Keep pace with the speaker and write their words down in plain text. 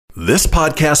This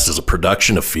podcast is a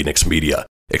production of Phoenix Media.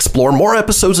 Explore more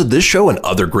episodes of this show and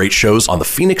other great shows on the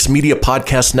Phoenix Media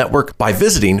Podcast Network by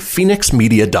visiting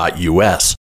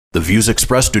phoenixmedia.us. The views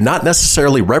expressed do not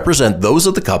necessarily represent those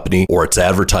of the company or its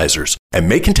advertisers and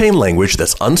may contain language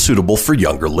that's unsuitable for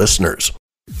younger listeners.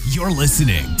 You're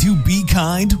listening to Be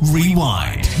Kind,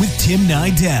 Rewind with Tim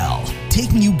Nidell,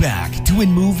 taking you back to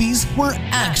when movies were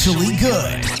actually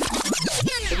good.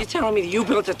 Are you telling me that you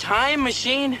built a time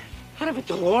machine out of a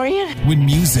DeLorean? When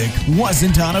music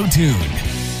wasn't auto-tuned.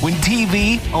 When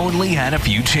TV only had a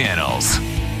few channels.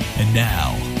 And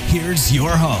now, here's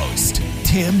your host,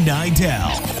 Tim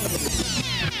Nidell.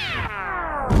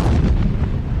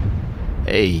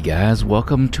 Hey guys,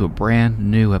 welcome to a brand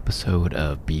new episode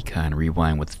of Be Kind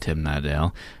Rewind with Tim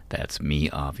Nidell. That's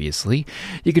me, obviously.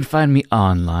 You can find me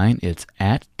online. It's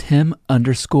at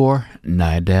Tim_Nidell,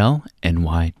 Nydell.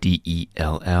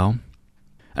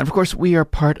 And of course, we are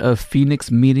part of Phoenix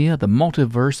Media, the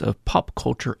multiverse of pop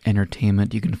culture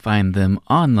entertainment. You can find them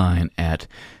online at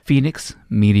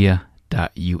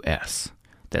phoenixmedia.us.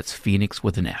 That's Phoenix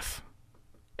with an F.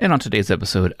 And on today's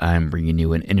episode, I'm bringing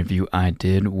you an interview I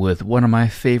did with one of my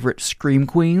favorite Scream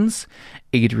Queens,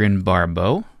 Adrienne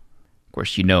Barbeau. Of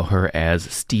course, you know her as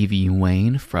Stevie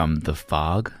Wayne from The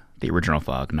Fog, the original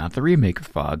Fog, not the remake of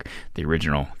Fog, the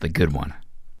original, the good one.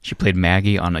 She played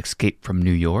Maggie on Escape from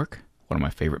New York, one of my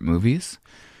favorite movies.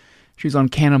 She was on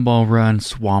Cannonball Run,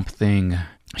 Swamp Thing.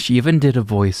 She even did a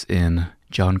voice in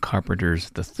John Carpenter's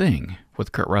The Thing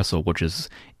with Kurt Russell, which is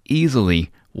easily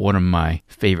one of my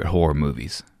favorite horror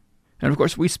movies. And of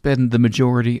course, we spend the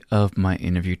majority of my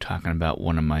interview talking about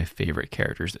one of my favorite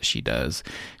characters that she does.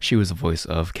 She was the voice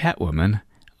of Catwoman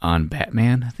on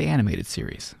Batman, the animated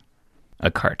series.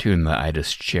 A cartoon that I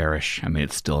just cherish. I mean,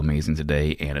 it's still amazing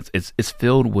today, and it's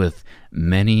filled with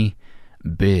many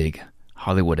big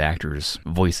Hollywood actors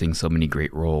voicing so many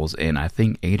great roles, and I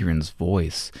think Adrienne's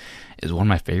voice is one of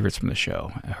my favorites from the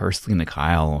show. Her Selena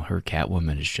Kyle, her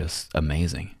Catwoman is just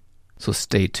amazing. So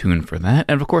stay tuned for that.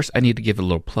 And of course, I need to give a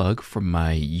little plug for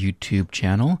my YouTube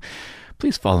channel.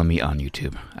 Please follow me on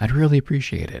YouTube. I'd really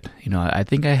appreciate it. You know, I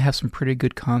think I have some pretty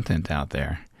good content out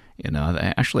there. You know,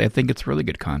 actually, I think it's really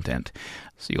good content.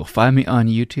 So you'll find me on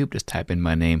YouTube. Just type in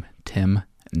my name, Tim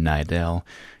Nidell.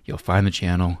 You'll find the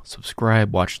channel,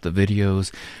 subscribe, watch the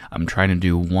videos. I'm trying to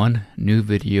do one new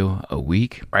video a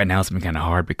week. Right now it's been kind of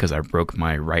hard because I broke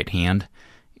my right hand,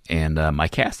 and my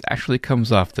cast actually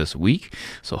comes off this week.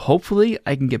 So hopefully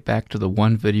I can get back to the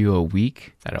one video a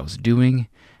week that I was doing,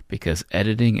 because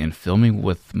editing and filming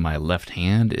with my left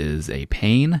hand is a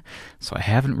pain. So I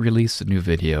haven't released a new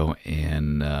video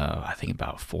in, I think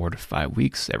about 4 to 5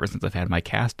 weeks, ever since I've had my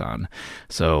cast on.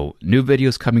 So new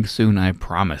videos coming soon, I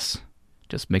promise.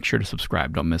 Just make sure to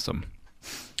subscribe, don't miss them.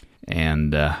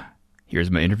 And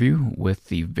here's my interview with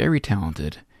the very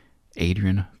talented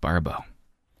Adrienne Barbeau.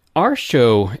 Our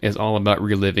show is all about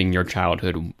reliving your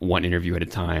childhood one interview at a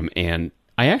time, and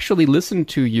I actually listened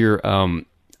to your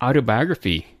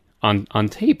autobiography on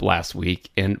tape last week,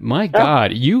 and my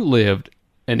God, you lived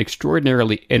an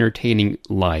extraordinarily entertaining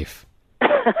life.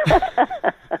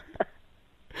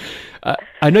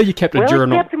 I know you kept a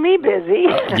journal. Well, it kept me busy.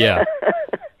 Yeah.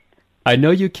 I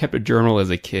know you kept a journal as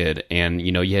a kid, and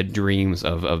you know you had dreams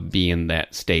of being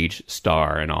that stage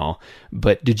star and all.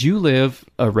 But did you live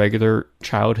a regular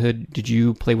childhood? Did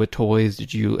you play with toys?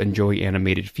 Did you enjoy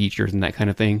animated features and that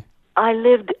kind of thing? I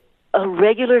lived a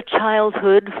regular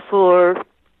childhood for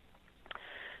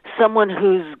someone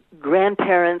whose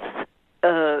grandparents,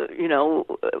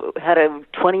 had a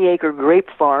 20-acre grape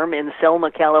farm in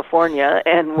Selma, California,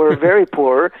 and were very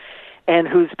poor, and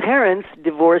whose parents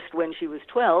divorced when she was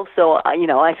 12. So,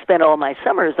 I spent all my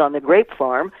summers on the grape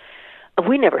farm.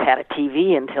 We never had a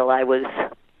TV until I was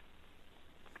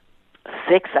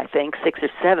 6 or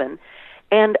 7,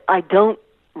 and I don't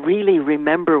really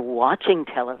remember watching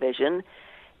television,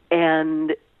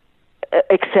 and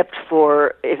except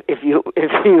for if you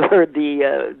heard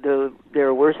the There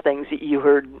Are Worse Things, you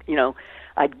heard,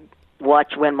 I'd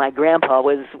watch when my grandpa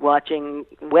was watching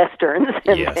westerns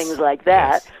and Yes. things like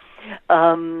that. Yes.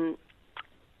 I'm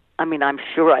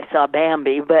sure I saw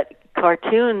Bambi, but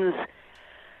cartoons,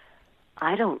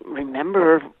 I don't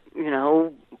remember,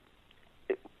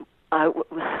 I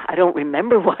don't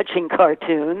remember watching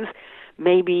cartoons.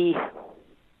 Maybe,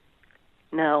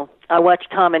 no, I watched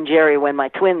Tom and Jerry when my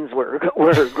twins were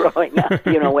growing up,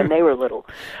 when they were little.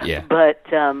 Yeah. But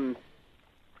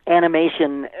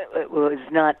animation was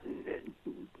not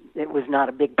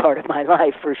a big part of my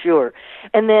life, for sure.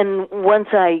 And then once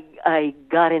I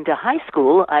got into high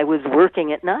school, I was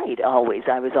working at night always.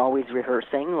 I was always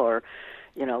rehearsing or,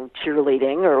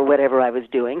 cheerleading or whatever I was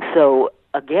doing. So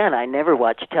again, I never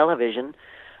watched television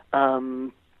up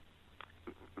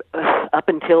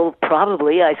until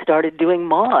probably I started doing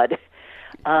Maude.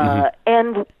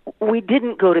 And we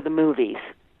didn't go to the movies.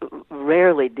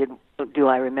 Rarely do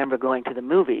I remember going to the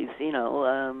movies, you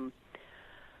know.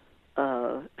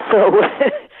 So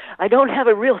I don't have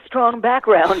a real strong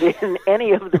background in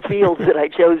any of the fields that I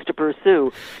chose to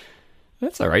pursue.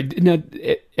 That's all right. Now,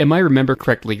 am I remember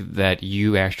correctly that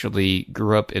you actually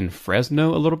grew up in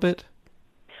Fresno a little bit?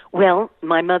 Well,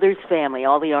 my mother's family,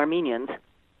 all the Armenians,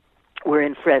 were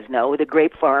in Fresno. The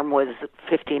grape farm was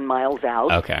 15 miles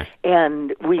out. Okay.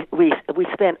 And we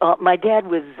spent. My dad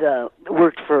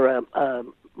worked for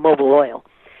Mobil Oil,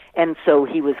 and so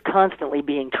he was constantly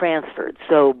being transferred.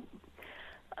 So,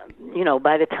 you know,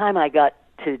 by the time I got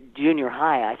to junior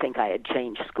high, I think I had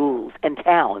changed schools and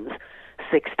towns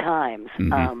 6 times.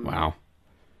 Wow.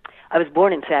 I was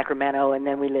born in Sacramento, and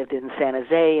then we lived in San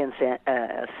Jose and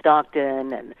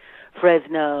Stockton and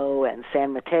Fresno and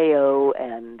San Mateo,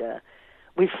 and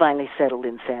we finally settled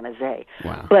in San Jose.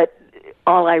 Wow. But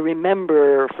all I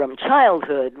remember from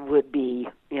childhood would be,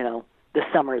 you know, the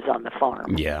summers on the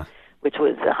farm. Yeah. Which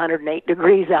was 108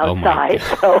 degrees outside,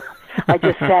 Oh so I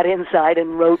just sat inside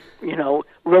and wrote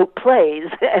plays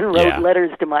and wrote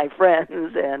letters to my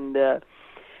friends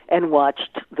and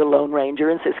watched The Lone Ranger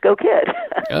and Cisco Kid.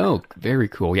 Oh, very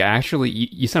cool. Yeah, actually,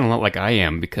 you sound a lot like I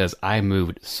am because I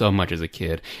moved so much as a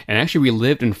kid. And actually, we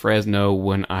lived in Fresno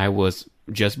when I was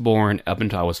just born up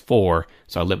until I was 4,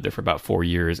 so I lived there for about 4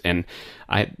 years. And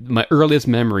my earliest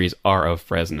memories are of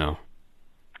Fresno.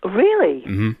 Really?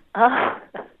 Mm-hmm.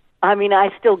 I mean, I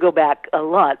still go back a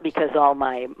lot because all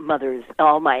my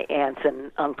aunts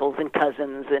and uncles and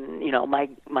cousins and, you know,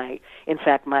 in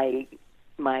fact, my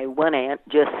one aunt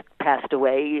just passed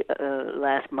away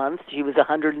last month. She was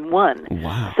 101.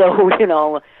 Wow. So, you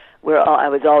know, I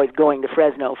was always going to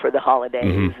Fresno for the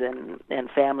holidays and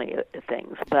family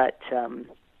things, but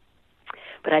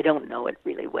I don't know it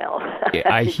really well.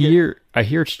 Yeah, I hear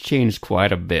it's changed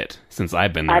quite a bit since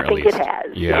I've been there. I think at least. it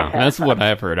has. Yeah, that's what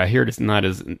I've heard. I hear it's not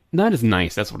as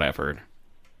nice. That's what I've heard.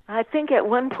 I think at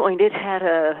one point it had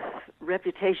a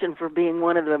reputation for being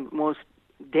one of the most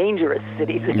dangerous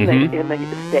cities in the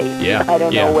state. Yeah, I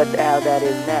don't know how that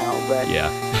is now, but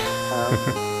yeah.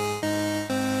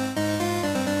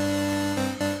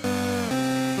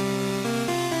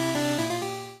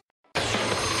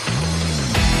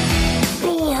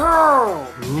 Behold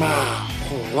my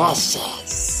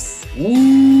precious.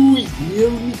 Ooh, yeah,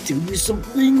 let me tell you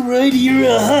something right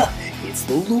here. It's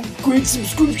the Loot Crate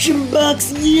subscription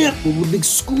box, full of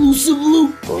exclusive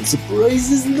loot, fun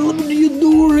surprises delivered to your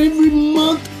door every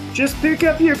month. Just pick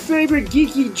up your favorite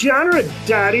geeky genre,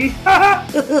 Daddy.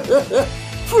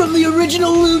 From the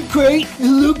original Loot Crate, the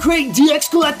Loot Crate DX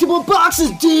collectible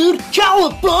boxes, dude!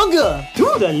 Cowabunga!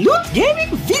 To the Loot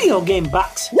Gaming video game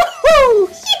box. Woohoo!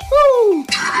 Yee-hoo!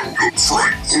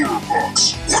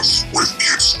 What's with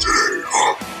kids today,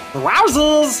 huh?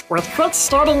 Wowzers! With crits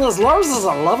starting as low as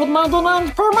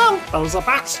 $11.99 per month, there's a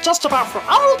box just about for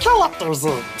all collectors.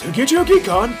 To get your geek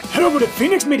on, head over to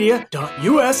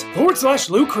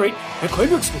phoenixmedia.us/Loot Crate and claim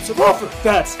your exclusive offer.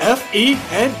 That's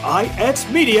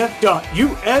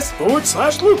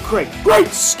FENIXmedia.us/Loot Crate. Great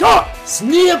Scott!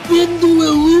 Snap into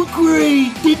a Loot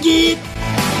Crate, dig it?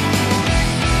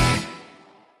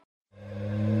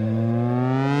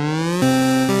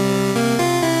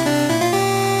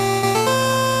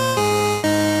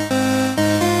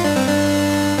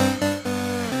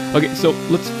 Okay, so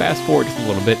let's fast forward just a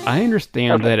little bit. I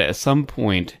understand that at some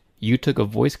point you took a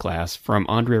voice class from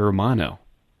Andrea Romano.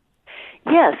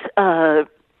 yes.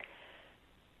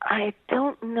 I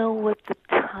don't know what the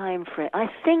time frame. I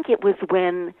think it was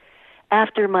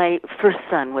after my first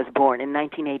son was born in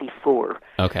 1984.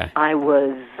 Okay. I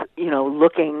was,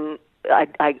 looking. I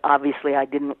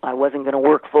wasn't going to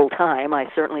work full time.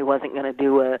 I certainly wasn't going to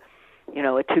do a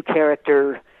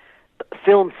 2-character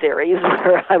film series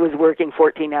where I was working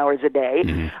 14 hours a day.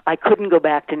 Mm-hmm. I couldn't go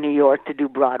back to New York to do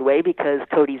Broadway because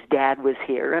Cody's dad was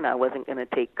here, and I wasn't going to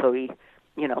take Cody,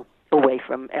 away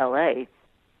from L.A.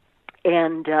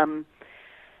 And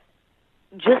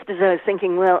just as I was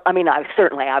thinking,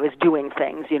 I was doing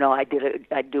things.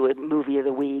 I'd do a movie of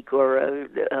the week or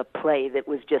a play that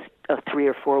was just a 3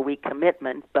 or 4 week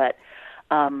commitment. But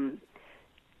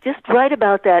just right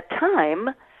about that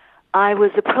time, I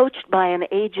was approached by an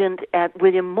agent at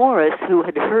William Morris who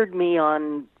had heard me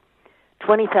on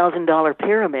 $20,000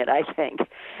 Pyramid, I think,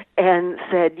 and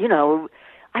said,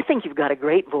 I think you've got a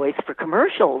great voice for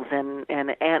commercials and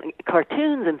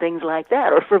cartoons and things like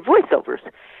that, or for voiceovers.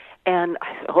 And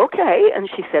I said, okay. And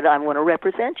she said, I want to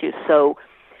represent you. So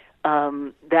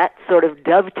that sort of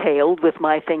dovetailed with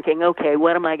my thinking, okay,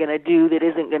 what am I going to do that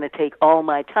isn't going to take all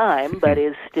my time, but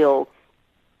is still,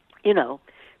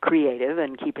 creative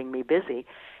and keeping me busy?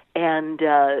 And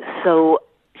so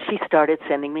she started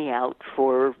sending me out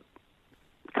for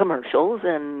commercials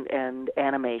and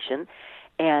animation.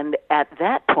 And at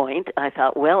that point, I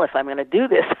thought, well, if I'm going to do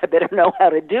this, I better know how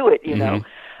to do it, you know.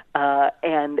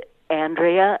 And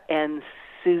Andrea and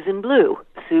Sue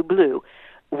Blue,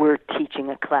 were teaching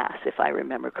a class, if I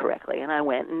remember correctly. And I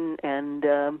went and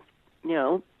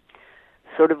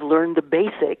sort of learned the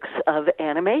basics of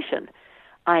animation.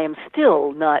 I am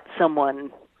still not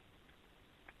someone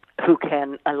who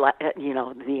can,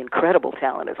 the incredible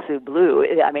talent of Sue Blue.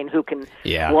 I mean, who can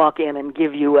walk in and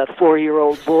give you a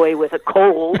 4-year-old boy with a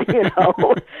cold,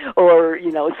 or,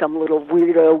 some little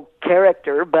weirdo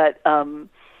character. But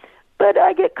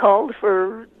I get called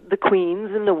for the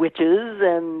queens and the witches,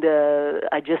 and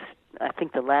I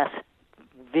think the last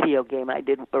video game I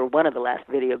did, or one of the last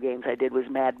video games I did, was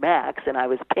Mad Max, and I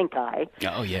was Pink Eye.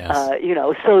 Oh, yes.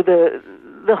 So the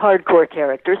hardcore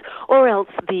characters, or else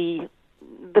the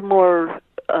more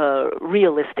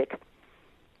realistic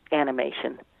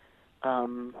animation,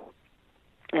 and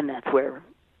that's where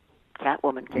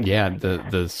Catwoman came. Yeah,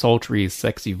 the sultry,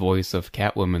 sexy voice of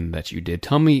Catwoman that you did.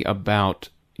 Tell me about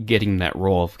getting that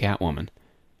role of Catwoman.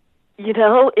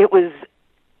 It was,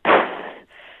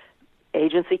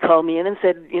 agency called me in and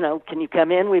said, can you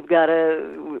come in? We've got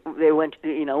an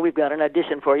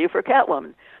audition for you for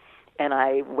Catwoman. And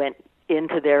I went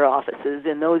into their offices.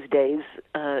 In those days,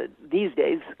 these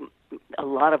days, a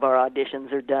lot of our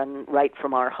auditions are done right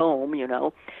from our home,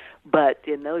 but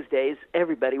in those days,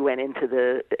 everybody went into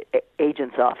the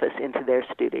agent's office, into their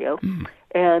studio.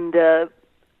 And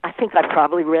I think I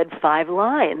probably read 5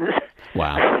 lines.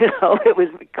 Wow.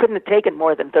 It couldn't have taken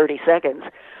more than 30 seconds.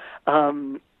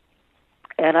 And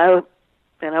I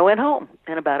went home.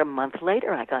 And about a month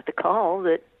later, I got the call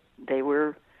that they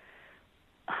were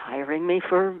hiring me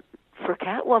for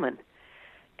Catwoman.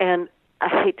 And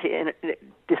I hate to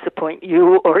disappoint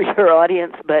you or your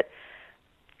audience, but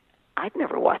I'd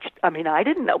never watched. I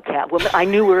didn't know Catwoman. I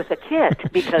knew Eartha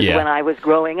Kitt because when I was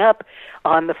growing up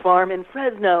on the farm in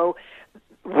Fresno,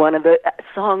 one of the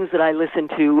songs that I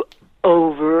listened to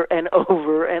over and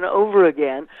over and over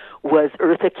again was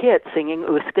Eartha Kitt singing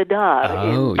Üsküdar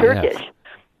in Turkish.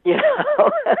 Yes.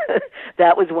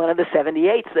 That was one of the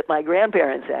 78s that my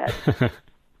grandparents had.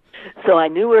 So I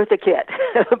knew Eartha Kitt,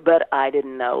 but I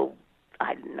didn't know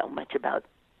much about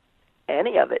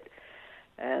any of it.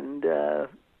 And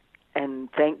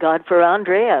thank God for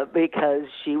Andrea, because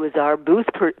she was our booth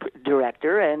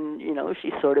director, and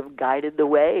she sort of guided the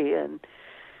way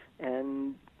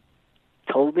and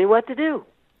told me what to do.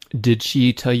 Did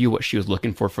she tell you what she was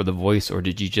looking for the voice, or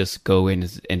did you just go in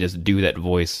and just do that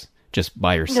voice just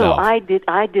by yourself? No, I did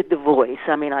the voice.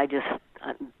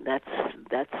 That's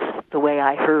the way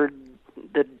I heard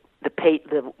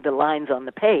the lines on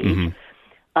the page.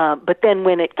 Mm-hmm. But then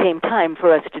when it came time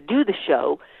for us to do the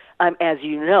show, as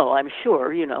you know, I'm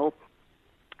sure,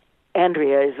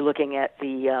 Andrea is looking at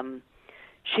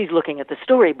she's looking at the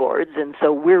storyboards, and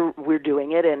so we're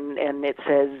doing it, and it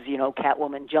says,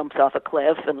 Catwoman jumps off a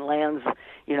cliff and lands,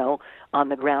 on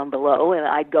the ground below, and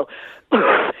I'd go,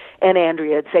 oof, and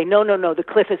Andrea'd say, no, the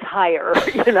cliff is higher,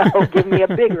 give me a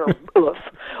bigger oof,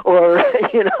 or,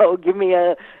 give me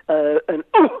an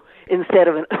oof instead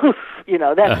of an oof,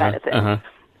 that kind of thing.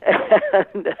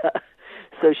 And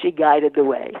so she guided the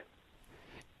way.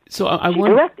 So she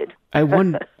directed. I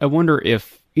wonder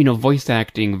if, voice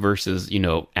acting versus,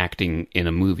 acting in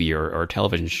a movie or a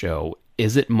television show,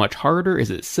 is it much harder? Is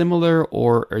it similar,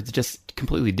 or is it just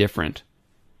completely different?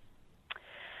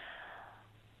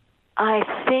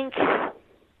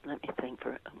 Let me think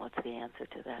for what's the answer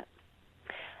to that.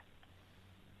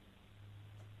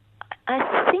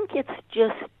 I think it's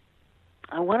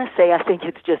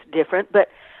just different, but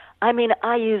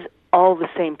I use all the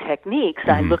same techniques.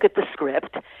 I look at the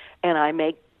script and I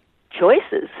make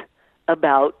choices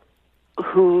about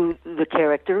who the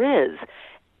character is,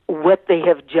 where they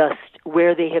have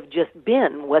just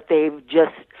been, what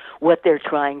they're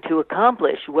trying to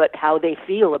accomplish, how they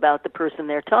feel about the person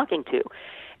they're talking to.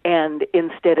 And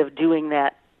instead of doing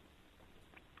that,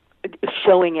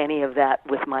 showing any of that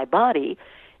with my body,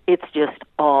 it's just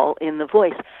all in the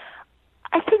voice.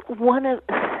 I think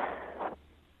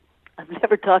I've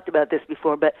never talked about this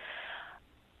before, but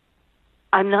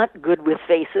I'm not good with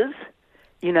faces.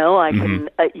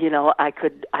 I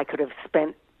could have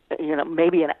spent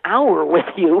maybe an hour with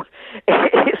you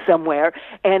somewhere,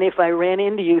 and if I ran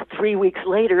into you 3 weeks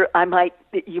later, I might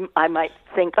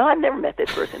think, oh, I've never met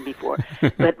this person before.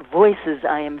 But voices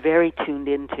I am very tuned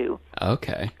into.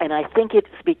 Okay. And I think it's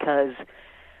because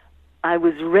I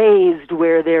was raised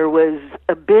where there was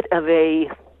a bit of a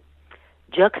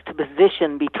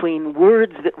juxtaposition between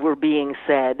words that were being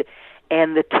said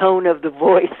and the tone of the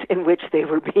voice in which they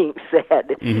were being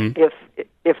said, Mm-hmm.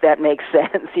 if that makes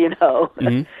sense,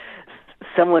 Mm-hmm.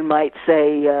 Someone might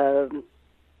say,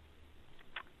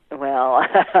 well,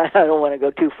 I don't want to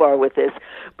go too far with this,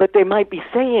 but they might be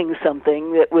saying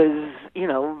something that was,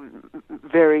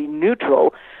 very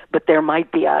neutral, but there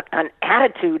might be an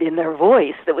attitude in their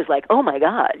voice that was like, oh my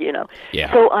God,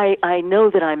 Yeah. So I know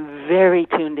that I'm very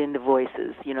tuned into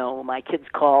voices. My kids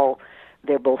call,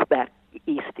 they're both back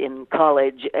east in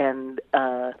college, and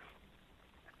as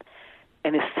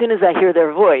soon as I hear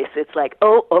their voice, it's like,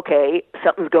 oh, okay,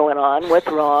 something's going on. What's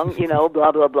wrong?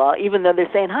 Blah, blah, blah. Even though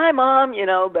they're saying, hi, Mom,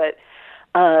 but,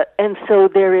 and so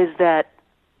there is that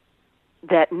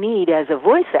need as a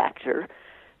voice actor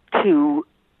to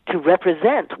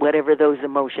represent whatever those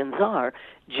emotions are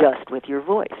just with your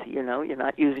voice. You're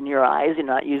not using your eyes, you're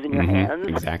not using your hands.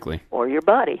 Exactly. Or your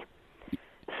body.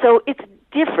 So it's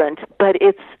different, but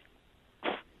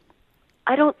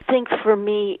I don't think for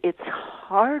me it's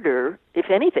harder. If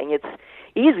anything, it's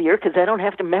easier because I don't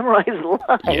have to memorize the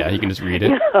lines. Yeah, you can just read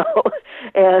it.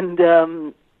 And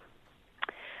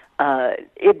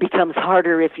it becomes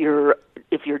harder if you're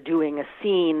doing a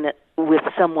scene with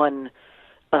someone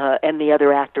and the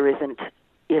other actor isn't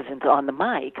on the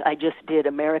mic. I just did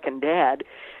American Dad,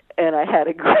 and I had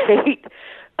a great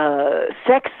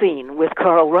sex scene with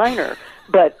Carl Reiner,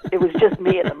 but it was just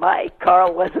me and the mic.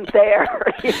 Carl wasn't there.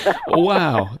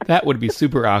 Wow, that would be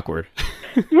super awkward.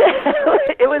 Yeah,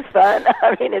 it was fun.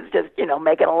 I mean, it's just,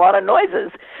 making a lot of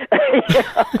noises.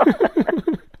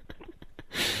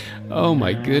 Oh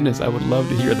my goodness, I would love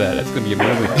to hear that. That's going to be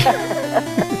amazing.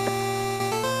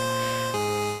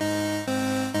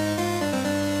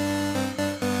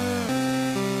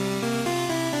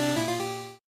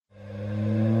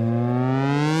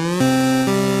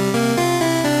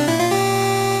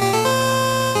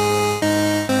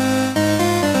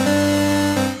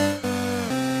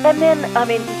 And then,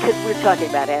 because we're talking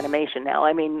about animation now,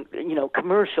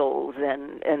 commercials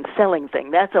and selling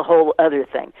things, that's a whole other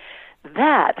thing.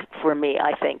 That, for me,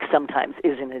 I think sometimes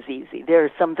isn't as easy. There are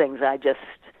some things I just,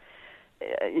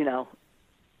 I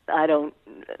don't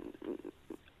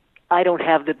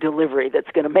have the delivery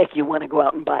that's going to make you want to go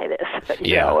out and buy this.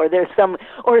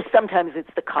 Or sometimes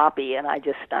it's the copy, and I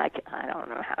don't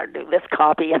know how to do this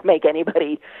copy and make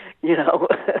anybody,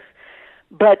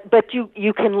 But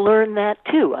you can learn that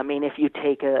too. If you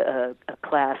take a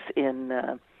class in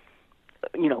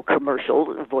commercial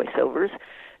voiceovers,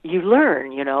 you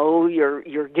learn.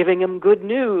 You're giving them good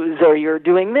news, or you're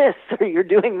doing this, or you're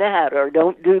doing that, or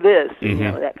don't do this.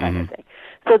 That kind of thing.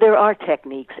 So there are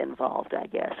techniques involved, I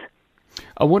guess.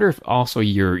 I wonder if also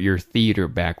your theater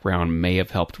background may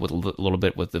have helped with a little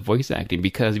bit with the voice acting,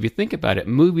 because if you think about it,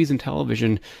 movies and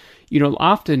television,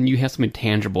 often you have something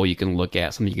tangible you can look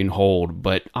at, something you can hold,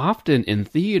 but often in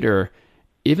theater,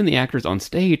 even the actors on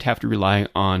stage have to rely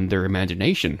on their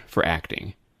imagination for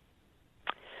acting.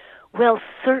 Well,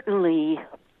 certainly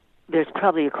there's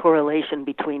probably a correlation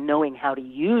between knowing how to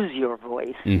use your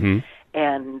voice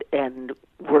and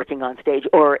working on stage.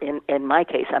 Or in my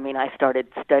case, I started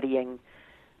studying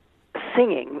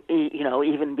singing,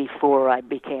 even before I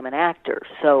became an actor.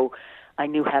 So I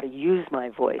knew how to use my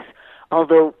voice.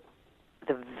 Although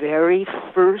the very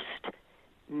first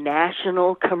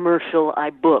national commercial I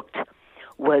booked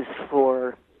was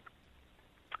for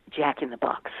Jack in the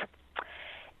Box.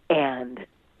 And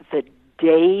the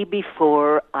day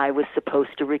before I was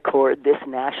supposed to record this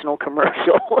national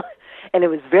commercial, and it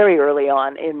was very early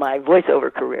on in my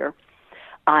voiceover career,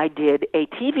 I did a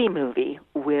TV movie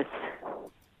with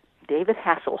David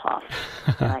Hasselhoff.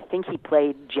 And I think he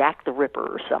played Jack the Ripper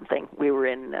or something. We were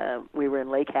in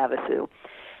Lake Havasu,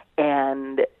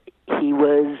 and he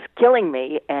was killing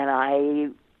me, and I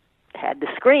had to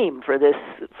scream for this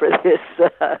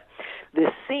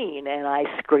scene, and I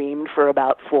screamed for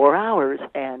about 4 hours,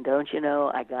 and don't you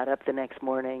know, I got up the next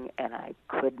morning and I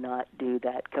could not do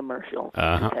that commercial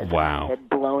because wow. I had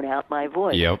blown out my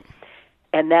voice. Yep.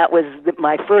 And that was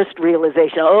my first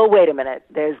realization. Oh, wait a minute.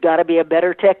 There's got to be a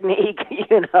better technique,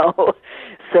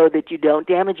 so that you don't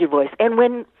damage your voice. And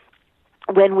when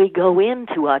we go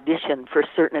into audition for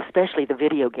certain, especially the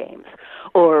video games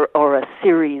or a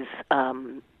series,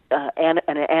 an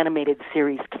animated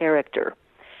series character,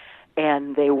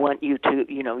 and they want you to,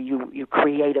 you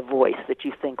create a voice that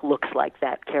you think looks like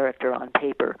that character on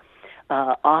paper.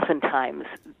 Oftentimes,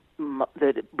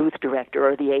 the booth director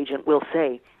or the agent will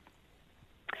say,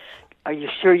 "Are you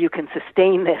sure you can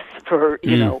sustain this for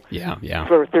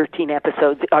for 13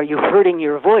 episodes? Are you hurting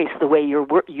your voice the way you're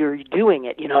doing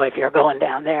it? If you're going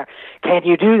down there, can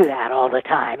you do that all the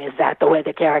time? Is that the way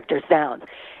the character sounds?"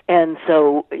 And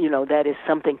so, that is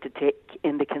something to take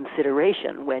into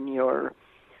consideration when you're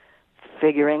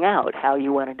figuring out how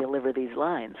you want to deliver these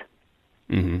lines.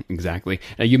 Exactly.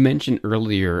 Now, you mentioned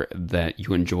earlier that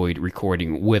you enjoyed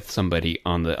recording with somebody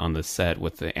on the set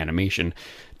with the animation.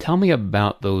 Tell me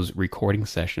about those recording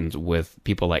sessions with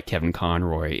people like Kevin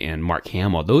Conroy and Mark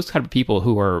Hamill. Those kind of people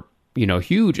who are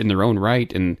huge in their own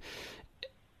right, and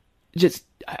I just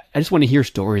want to hear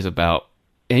stories about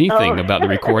anything about the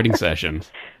recording sessions.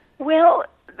 Well,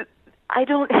 I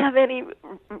don't have any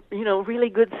really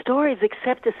good stories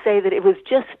except to say that it was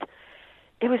just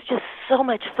so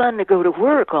much fun to go to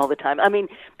work all the time. I mean,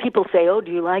 people say, "Oh,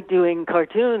 do you like doing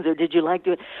cartoons, or did you like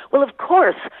doing..." Well, of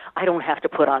course, I don't have to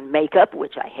put on makeup,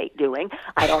 which I hate doing.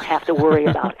 I don't have to worry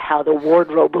about how the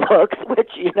wardrobe looks,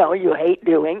 which, you hate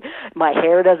doing. My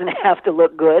hair doesn't have to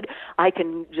look good. I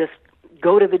can just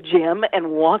go to the gym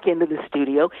and walk into the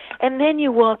studio, and then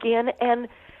you walk in, and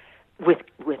with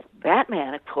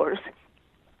Batman, of course,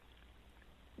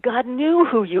 God knew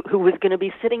who was going to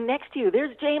be sitting next to you.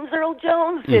 There's James Earl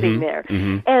Jones sitting there,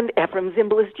 and Ephraim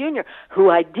Zimbalist Jr.,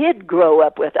 who I did grow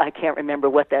up with. I can't remember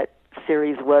what that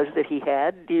series was that he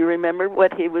had. Do you remember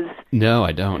what he was? No,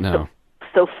 I don't know.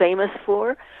 So famous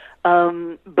for.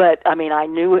 But I mean,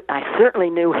 I certainly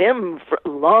knew him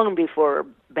long before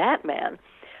Batman,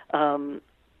 and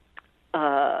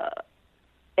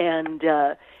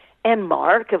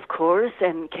Mark, of course,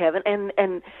 and Kevin,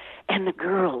 and the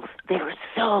girls. They were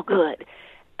so good,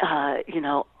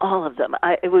 all of them.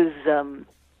 It was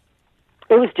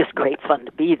just great fun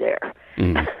to be there.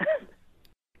 Yeah,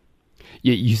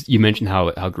 you mentioned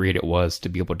how great it was to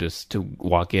be able to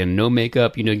walk in, no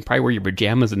makeup. You can probably wear your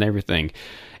pajamas and everything.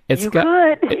 You could.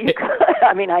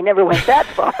 I mean, I never went that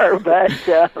far, but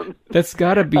that's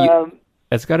got to be.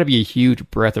 That's got to be a huge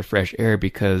breath of fresh air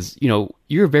because,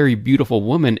 you're a very beautiful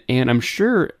woman, and I'm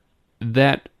sure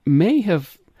that may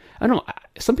have, I don't know,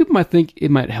 some people might think it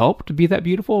might help to be that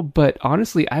beautiful, but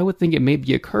honestly, I would think it may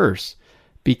be a curse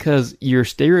because you're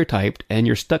stereotyped and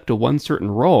you're stuck to one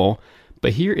certain role,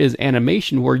 but here is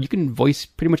animation where you can voice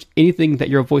pretty much anything that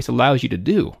your voice allows you to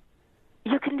do.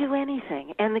 You can do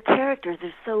anything, and the characters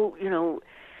are so,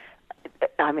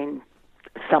 I mean,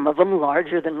 some of them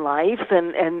larger than life,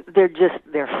 and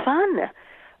they're fun.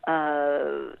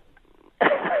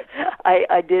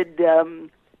 I did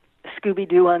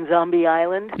Scooby-Doo on Zombie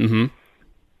Island. Mm-hmm.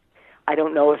 I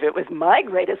don't know if it was my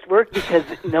greatest work because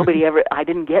I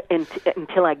didn't get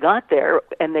until I got there,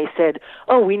 and they said,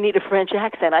 "Oh, we need a French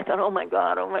accent." I thought, "Oh my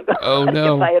God. Oh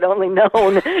no. If I had only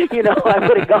known, I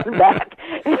would have gone back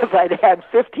if I'd had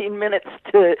 15 minutes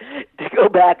to go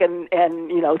back and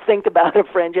think about a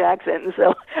French accent." And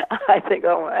so I think,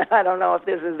 "Oh, I don't know if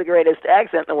this is the greatest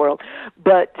accent in the world."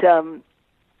 But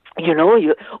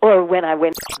or when I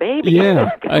went Baby.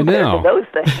 Yeah, I know. Those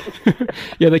things.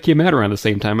 Yeah, they came out around the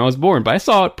same time I was born, but I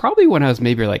saw it probably when I was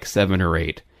maybe like 7 or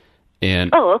 8.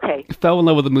 And okay. Fell in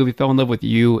love with the movie, fell in love with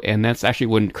you, and that's actually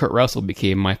when Kurt Russell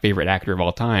became my favorite actor of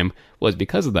all time, was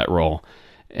because of that role.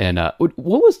 And what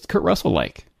was Kurt Russell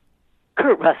like?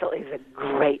 Kurt Russell is a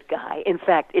great guy. In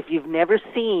fact, if you've never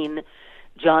seen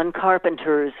John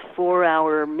Carpenter's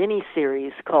 4-hour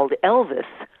miniseries called Elvis.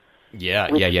 Yeah.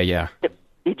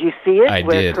 Did you see it? I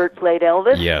where did. Kurt played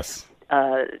Elvis? Yes.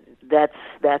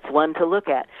 That's one to look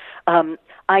at.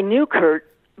 I knew Kurt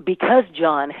because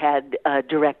John had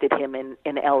directed him in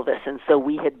Elvis, and so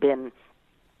we had been,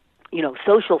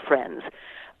 social friends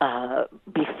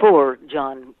before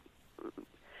John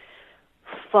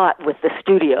fought with the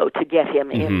studio to get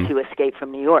him in to Escape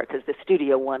from New York, because the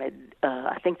studio wanted,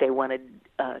 I think they wanted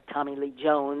Tommy Lee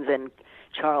Jones, and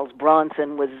Charles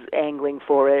Bronson was angling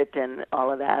for it and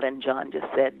all of that, and John just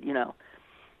said,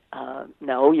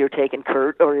 no, you're taking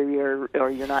Kurt, or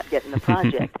you're not getting the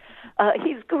project.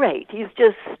 He's great. He's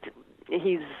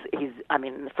I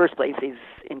mean, in the first place, he's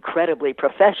incredibly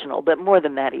professional, but more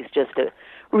than that, he's just a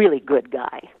really good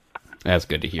guy. That's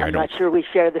good to hear. I'm not sure we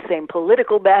share the same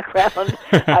political background.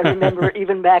 I remember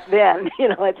even back then,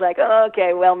 it's like, oh,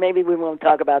 okay, well, maybe we won't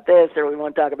talk about this or we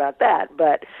won't talk about that.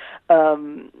 But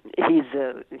he's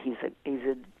a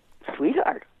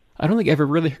sweetheart. I don't think I ever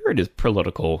really heard his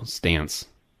political stance.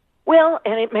 Well,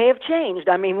 and it may have changed.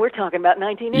 I mean, we're talking about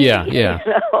 1980. Yeah.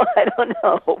 I don't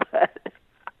know, but...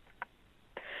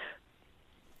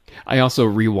 I also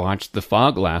rewatched The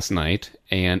Fog last night,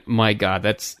 and my God,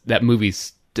 that movie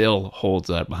still holds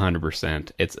up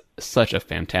 100%. It's such a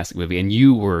fantastic movie, and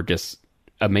you were just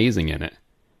amazing in it.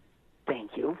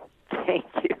 Thank you.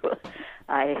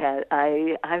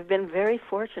 I've been very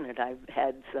fortunate. I've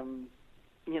had some,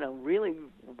 really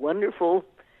wonderful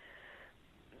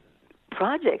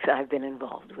projects I've been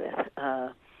involved with.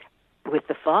 With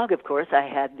The Fog, of course, I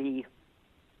had the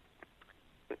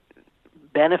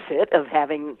benefit of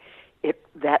having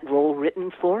that role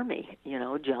written for me.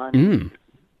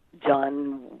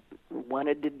 John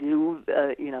wanted to do,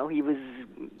 he was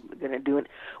going to do it.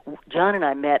 John and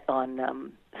I met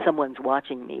on Someone's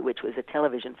Watching Me, which was a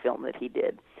television film that he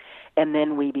did. And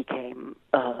then we became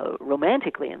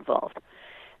romantically involved.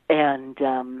 And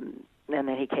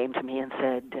then he came to me and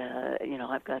said,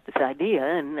 I've got this idea,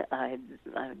 and I'd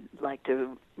like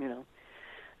to,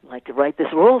 write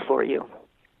this role for you.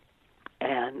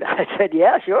 And I said,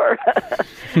 yeah, sure.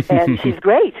 And she's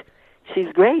great.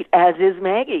 She's great, as is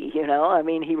Maggie,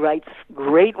 he writes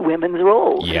great women's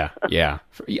roles. Yeah.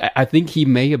 I think he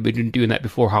may have been doing that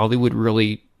before Hollywood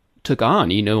really took on.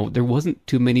 There wasn't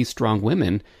too many strong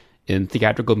women in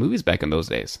theatrical movies back in those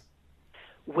days.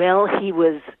 Well, he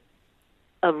was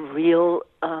a real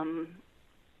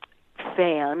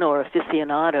fan or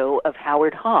aficionado of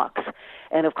Howard Hawks.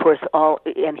 And, of course,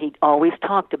 he always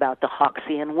talked about the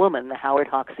Hawksian woman, the Howard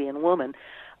Hawksian woman.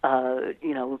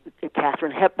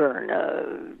 Katharine Hepburn,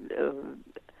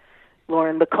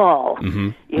 Lauren Bacall.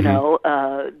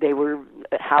 They were,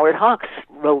 Howard Hawks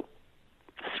wrote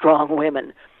strong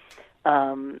women,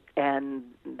 and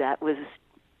that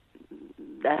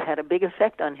had a big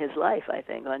effect on his life, I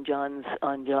think, on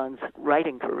John's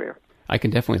writing career. I can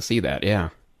definitely see that. Yeah.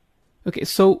 Okay,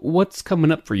 so what's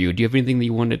coming up for you? Do you have anything that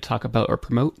you wanted to talk about or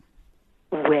promote?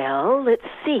 Well, let's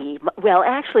see. Well,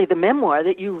 actually, the memoir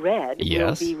that you read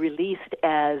will be released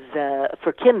as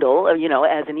for Kindle,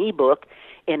 as an ebook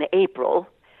in April.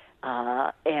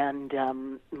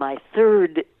 And my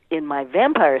third in my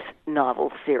vampire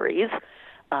novel series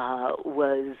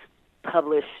was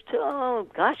published,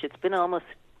 it's been almost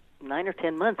 9 or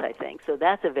 10 months, I think. So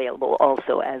that's available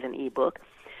also as an ebook.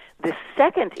 The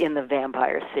second in the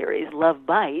vampire series, Love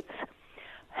Bites,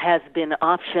 has been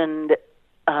optioned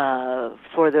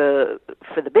for the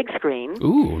big screen.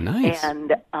 Ooh, nice.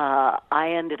 And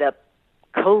I ended up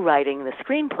co-writing the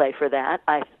screenplay for that.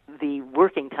 The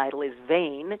working title is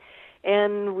Vain,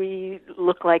 and we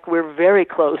look like we're very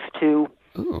close to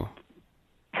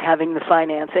having the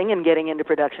financing and getting into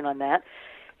production on that.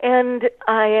 And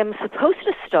I am supposed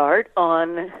to start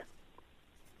on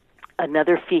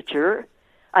another feature.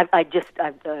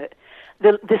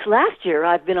 This last year,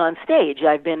 I've been on stage.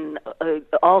 I've been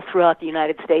all throughout the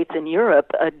United States and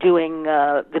Europe doing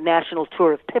the national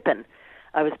tour of Pippin.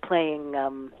 I was playing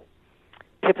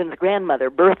Pippin's grandmother,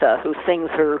 Bertha, who sings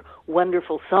her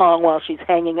wonderful song while she's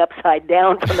hanging upside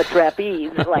down from a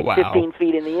trapeze, like 15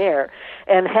 feet in the air,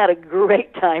 and had a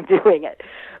great time doing it.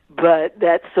 But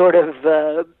that sort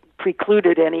of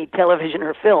precluded any television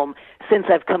or film. Since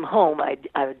I've come home,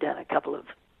 I've done a couple of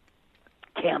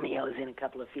cameos in a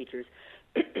couple of features,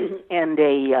 and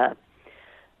a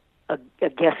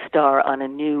guest star on a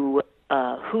new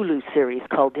Hulu series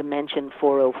called Dimension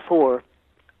 404,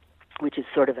 which is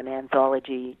sort of an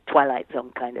anthology Twilight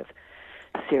Zone kind of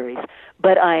series.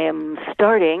 But I am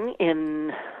starting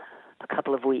in a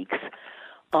couple of weeks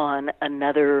on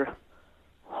another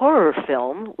horror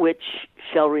film, which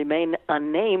shall remain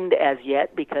unnamed as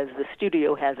yet because the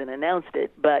studio hasn't announced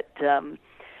it, but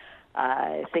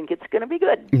I think it's going to be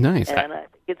good. Nice. And I think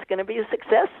it's going to be a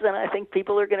success, and I think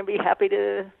people are going to be happy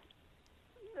to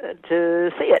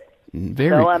see it. Very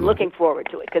so I'm cool. looking forward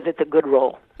to it because it's a good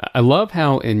role. I love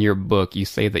how in your book you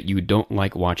say that you don't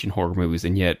like watching horror movies,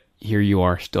 and yet here you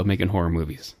are still making horror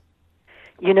movies.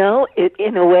 In a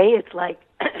way, it's like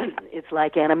it's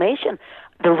like animation.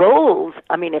 The roles,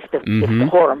 if the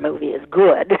horror movie is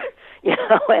good,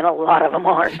 and a lot of them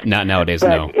aren't. Not nowadays,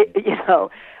 but, no.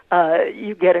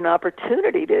 You get an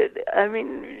opportunity to.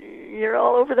 You're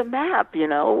all over the map,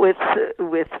 with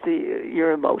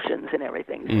your emotions and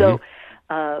everything. Mm-hmm. So,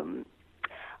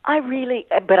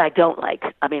 but I don't like.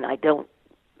 I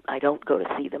don't go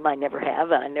to see them. I never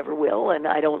have, and I never will. And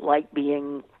I don't like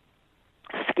being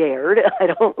scared. I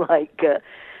don't like.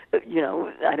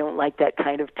 I don't like that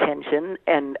kind of tension,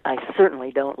 and I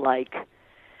certainly don't like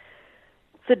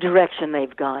the direction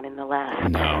they've gone in the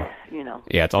last,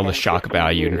 Yeah, it's all the shock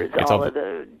value. Years, It's all of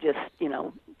the just,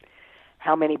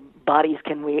 how many bodies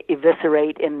can we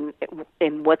eviscerate in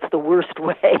what's the worst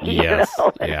way, Yes.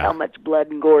 and how much blood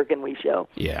and gore can we show.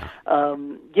 Yeah.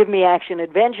 Give me action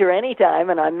adventure anytime,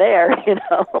 and I'm there,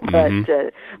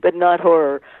 but not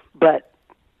horror. But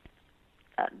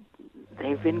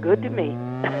they've been good to me.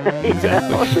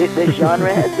 Exactly. The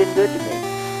genre has been good to me.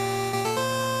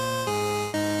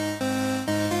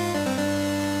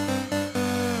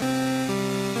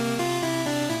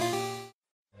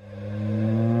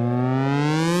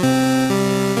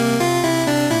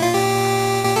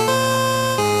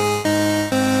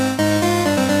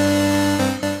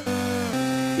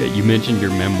 You mentioned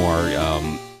your memoir.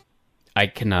 I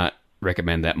cannot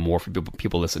recommend that more for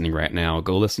people listening right now.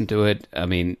 Go listen to it. I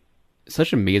mean,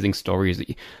 such amazing stories.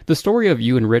 The story of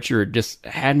you and Richard just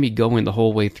had me going the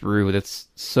whole way through. That's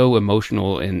so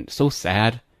emotional and so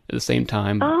sad at the same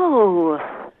time. Oh,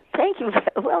 thank you.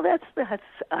 Well, that's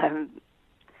you're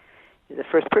the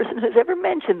first person who's ever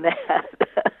mentioned that.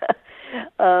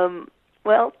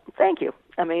 Well, thank you.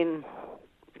 I mean,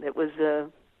 it was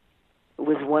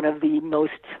one of the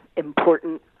most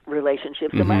important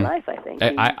relationships of my life, I think.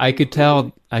 I can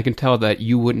tell that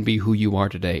you wouldn't be who you are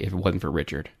today if it wasn't for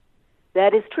Richard.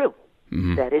 That is true.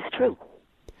 Mm-hmm. That is true.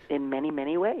 In many,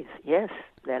 many ways. Yes,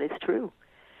 that is true.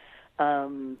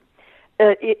 The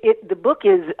book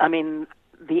is, I mean,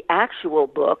 the actual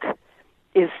book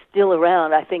is still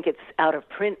around. I think it's out of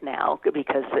print now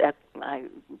because I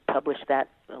published that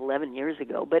 11 years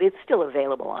ago, but it's still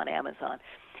available on Amazon.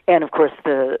 And, of course,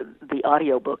 the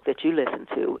audio book that you listen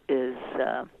to is,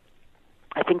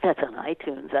 I think that's on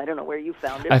iTunes. I don't know where you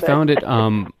found it. I found it,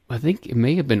 I think it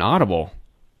may have been Audible.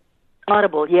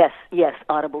 Audible, yes.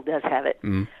 Audible does have it.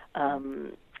 Mm.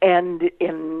 And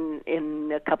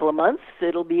in a couple of months,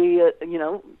 it'll be,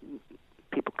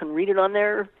 people can read it on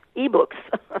their ebooks.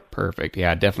 Perfect.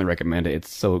 Yeah, I definitely recommend it. It's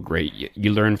so great.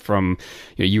 You learn from,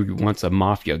 you were once a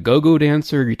mafia go-go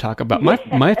dancer. You talk about,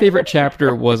 my favorite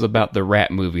chapter was about the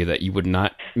Rat movie that you would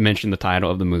not mention the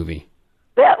title of the movie.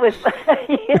 That was,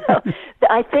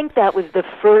 I think that was the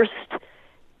first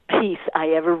piece I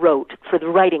ever wrote for the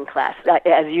writing class.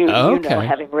 As you know,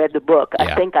 having read the book,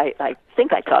 yeah. I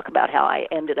think I talk about how I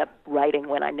ended up writing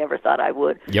when I never thought I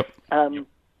would. Yep.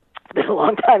 It's been a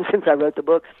long time since I wrote the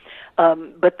book.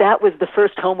 But that was the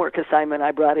first homework assignment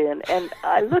I brought in, and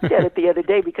I looked at it the other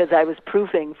day because I was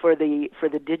proofing for the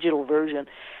digital version,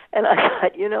 and I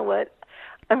thought, you know what?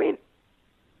 I mean,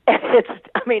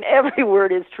 every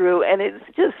word is true, and it's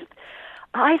just,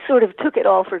 I sort of took it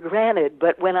all for granted.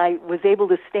 But when I was able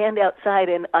to stand outside,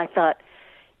 and I thought,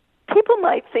 people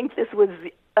might think this was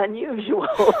unusual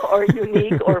or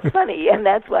unique or funny, and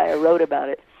that's why I wrote about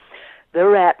it. The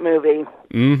Rat movie.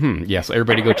 Mm-hmm. Yes,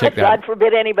 everybody go check that out. God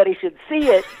forbid anybody should see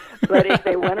it, but if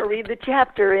they want to read the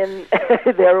chapter, and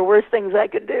there are worse things I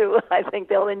could do, I think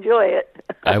they'll enjoy it.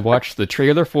 I watched the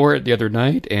trailer for it the other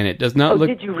night, and it does not look.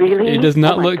 Did you really? It does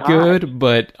not look good,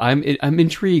 but I'm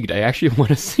intrigued. I actually want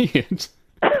to see it.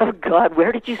 Oh God,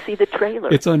 where did you see the trailer?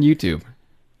 It's on YouTube.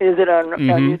 Is it on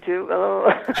YouTube?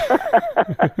 Oh.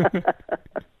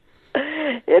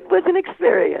 It was an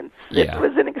experience. Yeah. It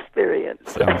was an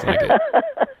experience. Sounds like it.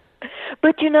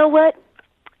 But you know what?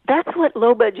 That's what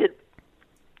low-budget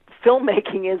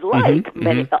filmmaking is like,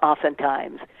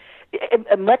 oftentimes.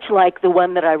 Much like the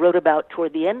one that I wrote about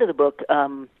toward the end of the book,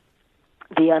 The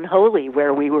Unholy,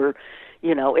 where we were,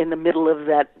 in the middle of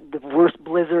the worst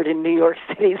blizzard in New York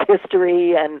City's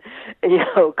history, and,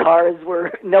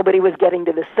 nobody was getting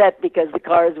to the set because the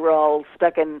cars were all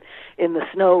stuck in the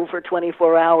snow for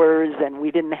 24 hours, and we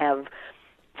didn't have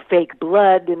fake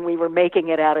blood, and we were making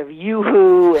it out of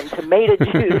Yoo-hoo and tomato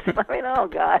juice. I mean, oh,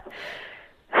 God.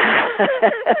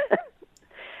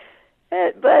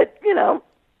 But,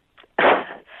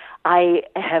 I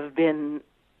have been,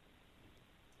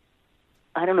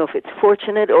 I don't know if it's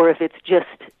fortunate or if it's just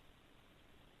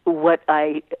what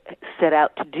I set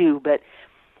out to do, but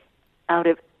out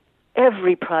of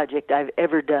every project I've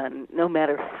ever done, no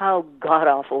matter how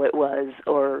god-awful it was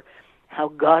or how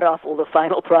god-awful the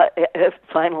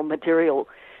final material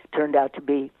turned out to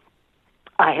be,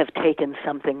 I have taken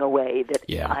something away that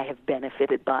I have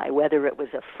benefited by, whether it was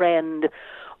a friend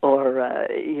or,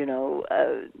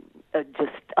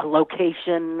 just a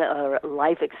location or a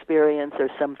life experience or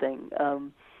something.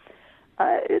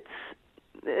 It's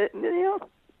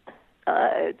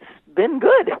been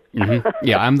good. Mm-hmm.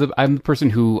 Yeah, I'm the person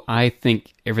who I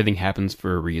think everything happens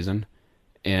for a reason.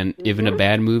 And if in a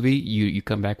bad movie, you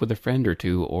come back with a friend or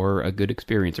two, or a good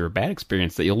experience or a bad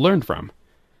experience that you'll learn from.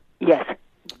 Yes,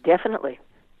 definitely.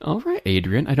 All right,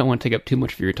 Adrienne, I don't want to take up too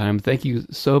much of your time. Thank you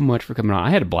so much for coming on.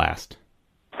 I had a blast.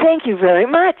 Thank you very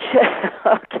much.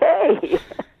 Okay.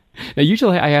 Now,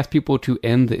 usually I ask people to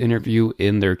end the interview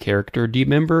in their character. Do you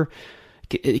remember?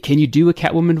 Can you do a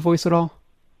Catwoman voice at all?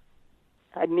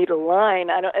 I need a line.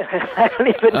 I don't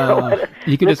even know.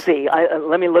 Let's see.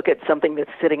 Let me look at something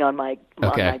that's sitting on my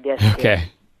desk. Okay. Here.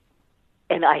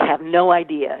 And I have no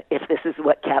idea if this is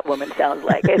what Catwoman sounds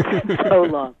like. It's been so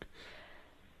long.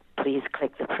 Please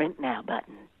click the print now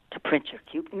button to print your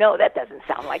cube. No, that doesn't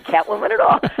sound like Catwoman at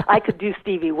all. I could do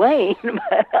Stevie Wayne,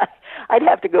 but I'd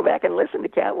have to go back and listen to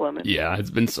Catwoman. Yeah, it's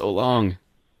been so long.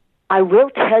 I will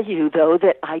tell you, though,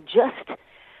 that I just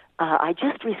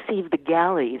received the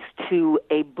galleys to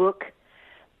a book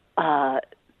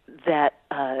that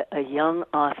a young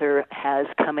author has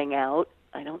coming out.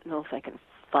 I don't know if I can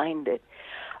find it.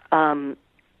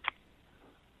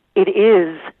 It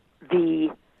is the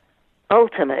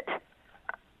ultimate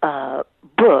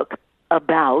book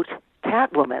about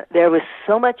Catwoman. There was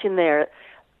so much in there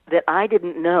that I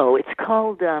didn't know. It's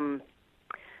called The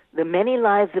Many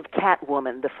Lives of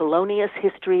Catwoman, The Felonious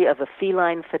History of a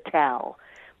Feline Fatale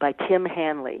by Tim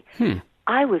Hanley.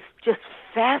 I was just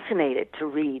fascinated to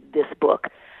read this book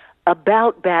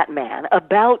about Batman,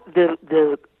 about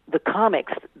the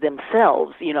comics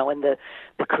themselves, you know, and the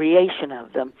creation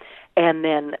of them, and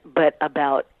then, but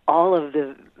about all of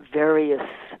the various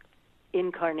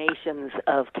incarnations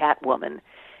of Catwoman.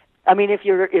 I mean, if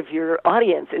your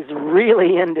audience is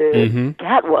really into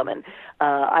Catwoman,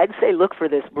 I'd say look for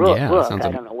this book. I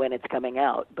don't know when it's coming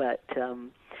out, but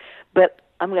I'm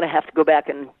going to have to go back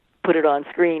and put it on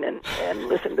screen and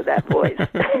listen to that voice.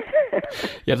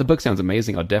 Yeah, the book sounds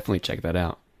amazing. I'll definitely check that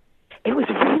out. It was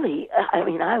really, I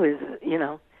mean, I was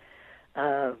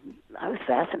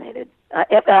fascinated.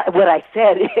 What I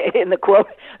said in the quote,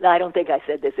 I don't think I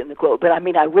said this in the quote, but I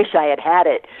mean, I wish I had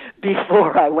it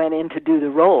before I went in to do the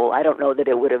role. I don't know that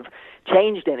it would have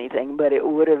changed anything, but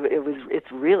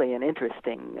it's really an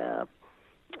interesting,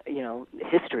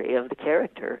 history of the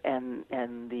character and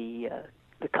the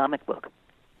comic book.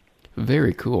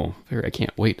 Very cool. I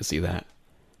can't wait to see that.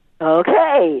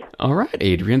 Okay. All right,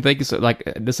 Adrian. Thank you so.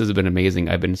 This has been amazing.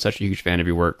 I've been such a huge fan of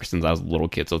your work since I was a little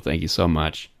kid. So thank you so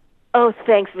much. Oh,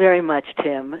 thanks very much,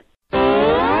 Tim.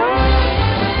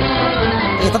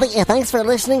 Thanks for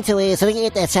listening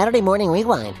to Saturday Morning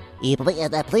Rewind.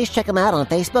 Please check them out on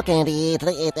Facebook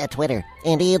and Twitter.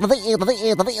 And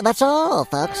that's all,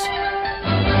 folks.